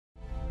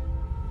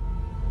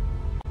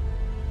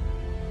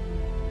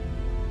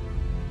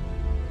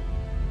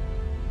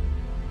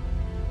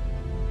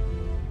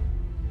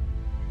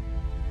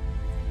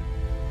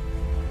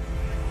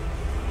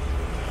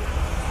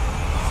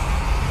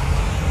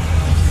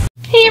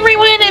Hey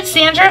everyone, it's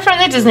Sandra from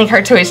the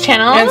DisneyCarToys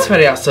channel. That's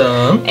pretty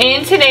awesome.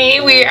 And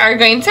today we are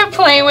going to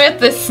play with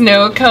the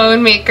snow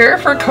cone maker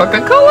for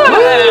Coca Cola.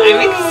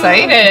 I'm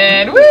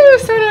excited. Woo,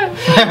 soda.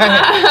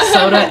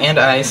 Soda and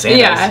ice.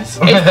 And ice.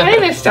 It's kind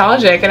of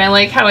nostalgic, and I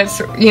like how it's,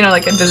 you know,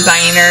 like a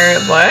designer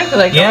look.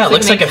 Like yeah, it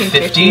looks like a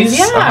 50s.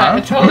 Yeah,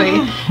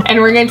 totally.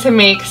 And we're going to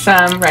make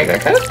some regular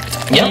Coke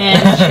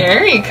and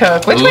cherry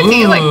Coke. Which one do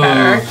you like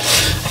better?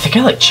 I think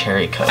I like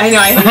cherry Coke. I know,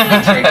 I think I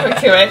like cherry Coke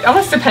too. It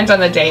almost depends on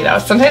the day though.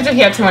 Sometimes if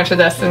you have too much of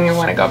this, then you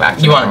want to go back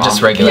to normal.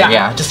 Just regular,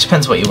 yeah. It just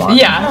depends what you want.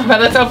 Yeah, but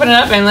let's open it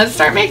up and let's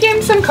start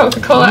making some Coca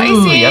Cola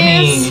Icee.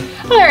 Yummy.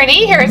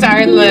 Alrighty, here's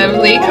our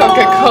lovely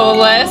Coca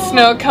Cola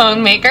Snow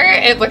Cone maker.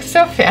 It looks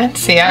so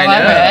fancy. I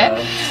love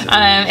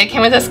it. It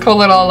came with this cool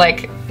little,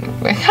 like,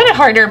 kind of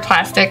harder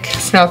plastic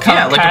snow cone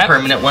cup. Like a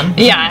permanent one.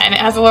 Yeah, and it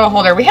has a little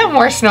holder. We have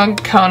more snow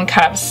cone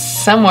cups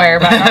somewhere,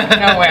 but I don't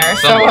know where,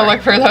 so we'll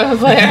look for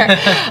those later.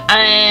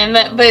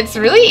 But it's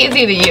really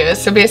easy to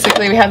use. So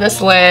basically we have this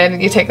lid,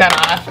 you take that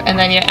off, and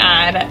then you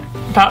add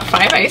about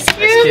 5 ice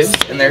cubes.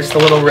 And there's the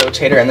little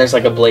rotator, and there's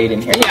like a blade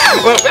in here.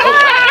 Yeah.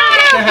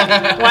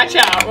 Watch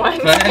out. 1,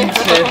 2, 3,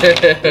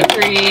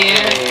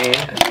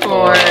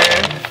 4,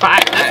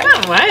 5. That's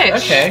not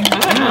much. Okay.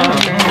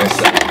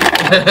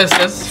 It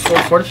says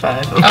 4 to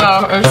 5. Oh,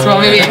 well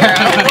maybe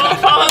we'll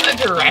follow the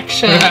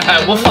direction.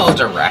 We'll follow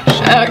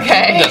direction.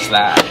 Okay. Just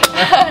that.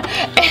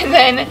 And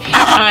then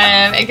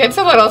it gets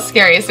a little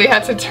scary, so you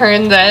have to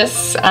turn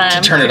this. To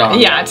turn it on.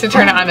 Yeah, to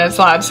turn it on. It's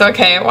loud. So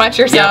okay, watch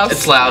yourself. Yeah,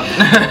 it's loud.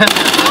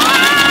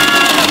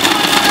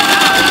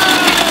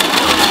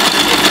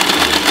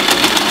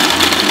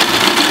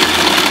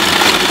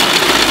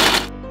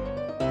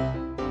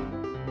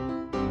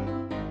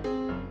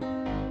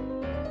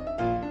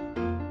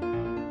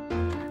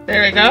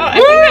 There we go. I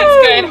think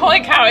that's good. Holy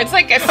cow, it's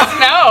like it's snow.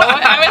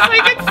 I was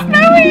like, it's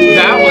snowing.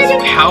 That was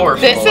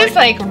powerful. This is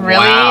like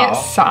really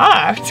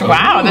soft.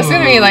 Wow, this is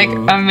gonna be like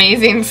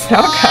amazing snow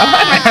cone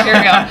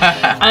material.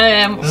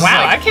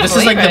 Wow, I can't believe it. This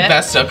is like the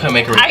best snow cone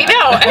maker we've had. I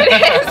know, it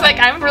is. Like,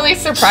 I'm really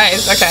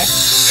surprised. Okay.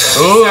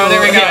 Ooh, so there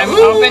we go. I'm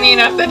opening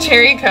up the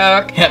cherry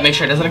Coke. Yeah, make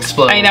sure it doesn't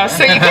explode. I know.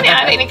 So you can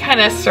add any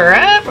kind of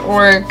syrup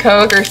or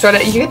Coke or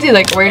soda. You could do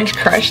like orange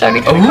crush.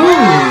 That'd be kind of cool.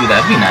 Ooh,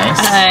 that'd be nice.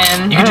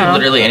 You can do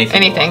literally anything.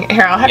 Anything.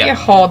 Here, I'll have you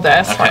hold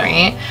this for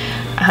me.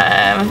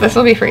 This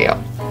will be for you.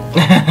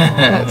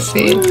 Let's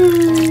see.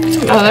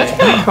 Oh, that's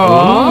kind of cool.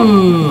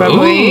 Ooh,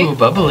 bubbly. Ooh,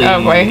 bubbly.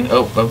 Oh boy.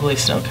 Oh, bubbly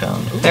snow cone.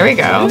 Ooh. There we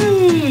go.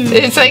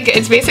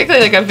 It's basically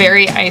like a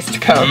very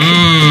iced Coke.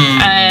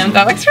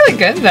 That looks really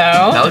good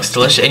though. That looks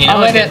delicious. And you know,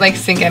 I'll let it like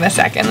sink in a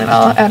second, then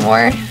I'll add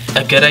more.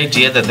 A good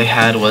idea that they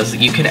had was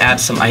you can add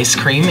some ice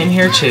cream in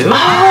here too.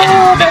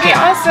 Oh, that'd be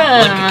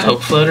awesome. Like a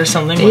Coke float or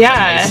something. With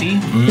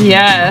Icee.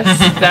 Yes,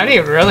 that'd be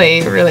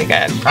really, really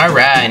good. All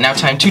right, now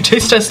time to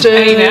taste test it.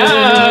 I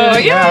know.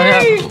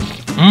 Yay!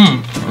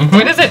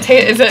 What does it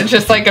taste? Is it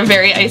just like a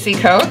very icy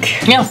Coke?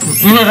 Yeah.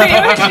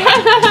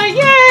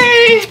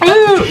 Yay!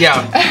 Woo!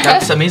 Yeah,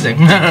 that's amazing.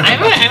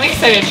 I'm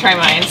excited to try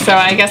mine, so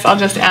I guess I'll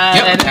just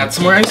add. Add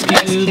some more ice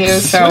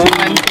cubes. So 1, 2,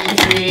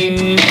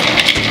 3,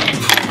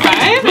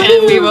 5,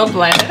 and we will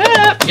blend it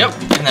up. Yep.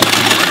 And then.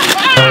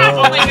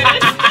 Oh my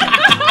goodness.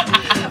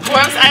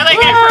 Whoops! I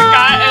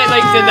forgot and I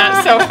did that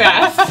so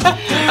fast.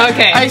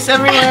 Okay. Ice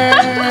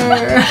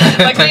everywhere.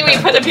 Luckily we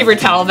put the paper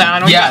towel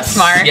down. We got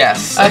smart.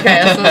 Yes.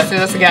 Okay, so let's do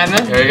this again.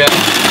 There we go.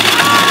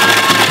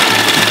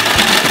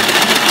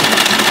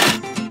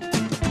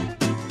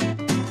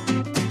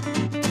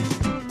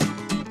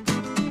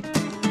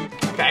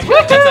 Okay, I feel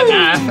like that's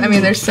enough. I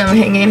mean, there's some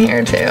hanging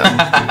here too.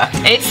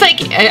 It's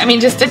like, I mean,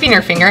 just dipping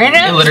your finger in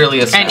it. It literally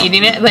is. And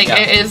eting it, like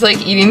it is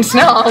like eating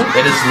snow.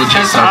 It is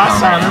legit. That's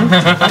awesome.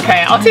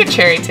 Okay, I'll do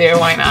cherry too.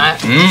 Why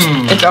not?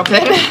 It's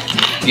open.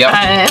 Yep.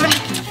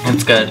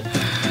 It's good.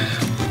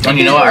 And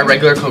you know what? Our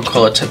regular Coca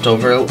Cola tipped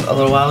over a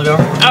little while ago.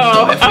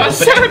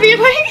 So do you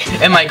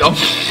like? It might go.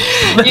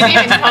 You didn't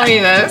even tell me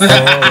this.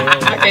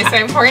 Okay, so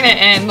I'm pouring it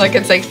in. Look,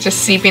 it's like just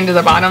seeping to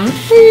the bottom.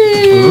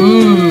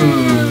 Ooh.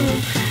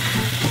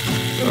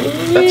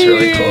 That's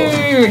really cool.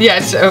 Yeah,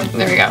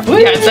 there we go.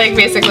 Yeah, it's like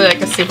basically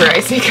like a super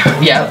icy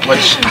Coke. Yeah,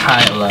 which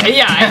I love.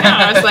 Yeah, I know.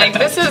 I was like,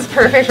 this is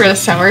perfect for the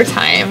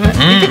summertime.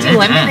 You could do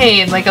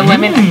lemonade, like a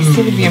lemon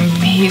icee would be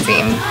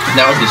amazing.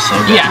 That would be so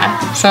good.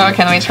 Yeah. So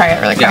okay, let me try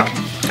it really quick.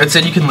 Yeah. It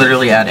said you can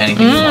literally add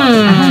anything you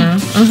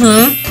want.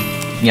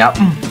 Yep.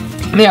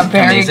 Yeah,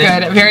 very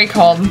good. Very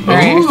cold.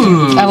 Very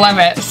icy. I love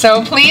it.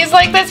 So please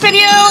like this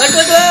video.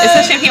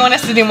 Especially if you want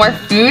us to do more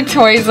food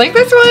toys like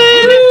this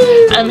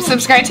one.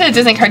 Subscribe to the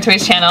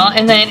DisneyCarToys channel,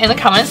 and then in the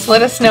comments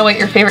let us know what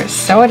your favorite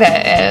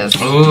soda is.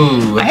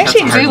 Ooh. I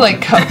actually do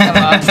like Coke the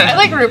most. I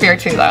like root beer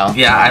too though.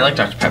 Yeah, I like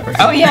Dr. Pepper.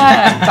 Oh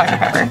yeah, Dr.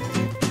 Pepper.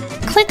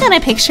 Click on a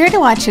picture to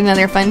watch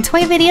another fun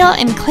toy video,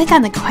 and click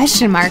on the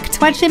question mark to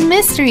watch a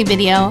mystery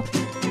video.